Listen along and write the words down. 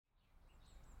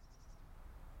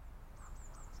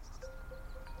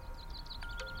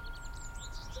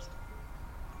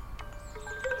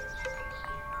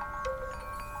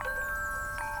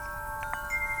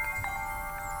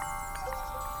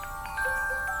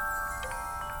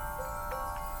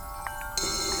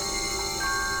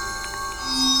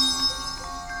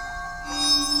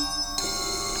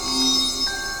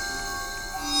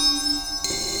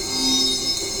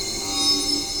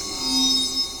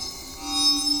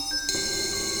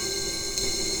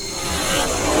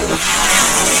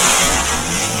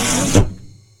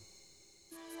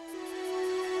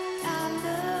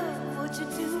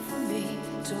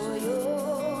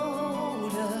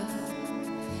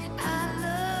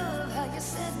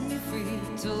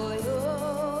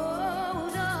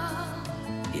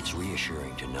It's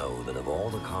reassuring to know that of all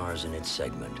the cars in its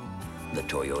segment, the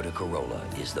Toyota Corolla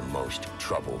is the most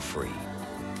trouble-free.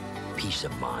 Peace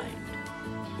of mind.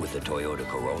 With the Toyota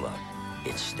Corolla,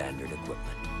 it's standard equipment.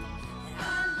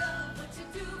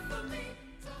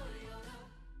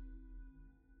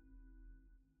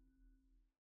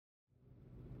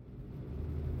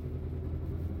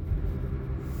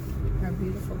 Our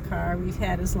beautiful car we've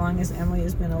had as long as Emily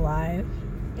has been alive.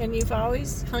 And you've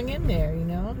always hung in there, you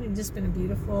know? You've just been a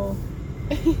beautiful,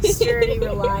 sturdy,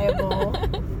 reliable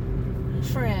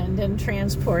friend and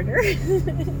transporter.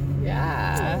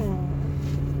 Yeah. Oh.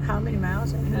 How many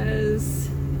miles? It has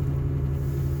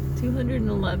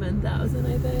 211,000,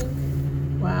 I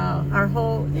think. Wow.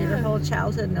 Your whole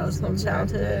childhood, Noah's whole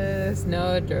childhood.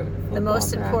 Noah drove to football The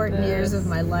most important years of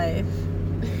my life.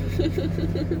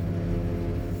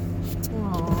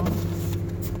 Aww.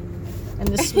 And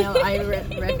the smell, I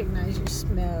recognize your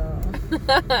smell.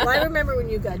 Well, I remember when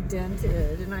you got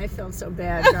dented, and I felt so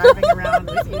bad driving around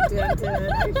with you dented.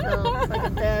 I felt like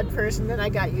a bad person. Then I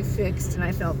got you fixed, and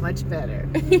I felt much better.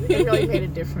 It really made a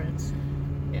difference.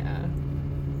 Yeah.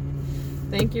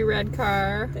 Thank you, Red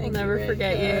Car. We'll never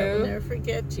forget you. We'll never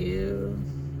forget you.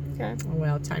 Okay.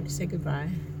 Well, time to say goodbye.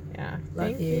 Yeah.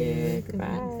 Love you.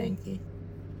 Goodbye. Thank you.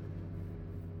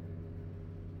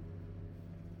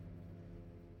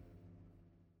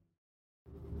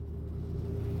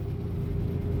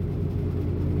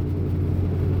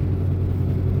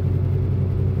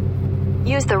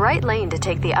 Use the right lane to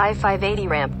take the I-580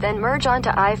 ramp, then merge onto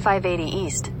I-580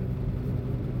 East.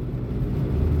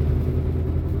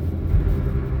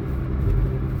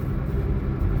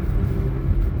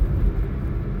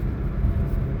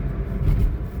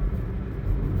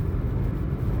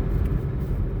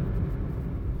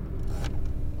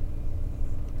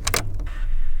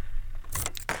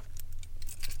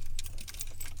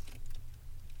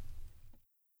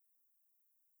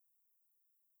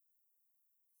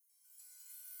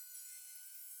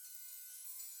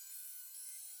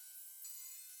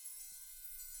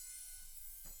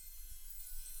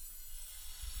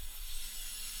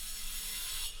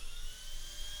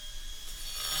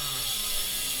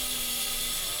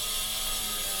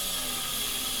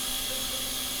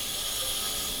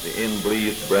 The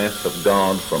inbreathed breath of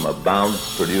God from above,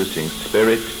 producing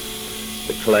spirit,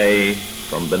 the clay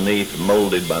from beneath,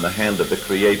 molded by the hand of the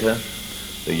Creator,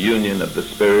 the union of the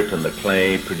spirit and the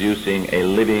clay, producing a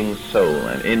living soul,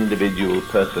 an individual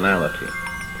personality.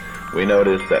 We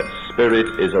notice that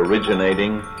spirit is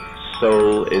originating,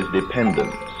 soul is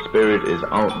dependent. Spirit is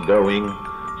outgoing,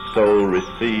 soul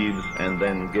receives and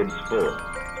then gives forth.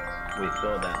 We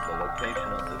saw that the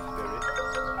location of the spirit.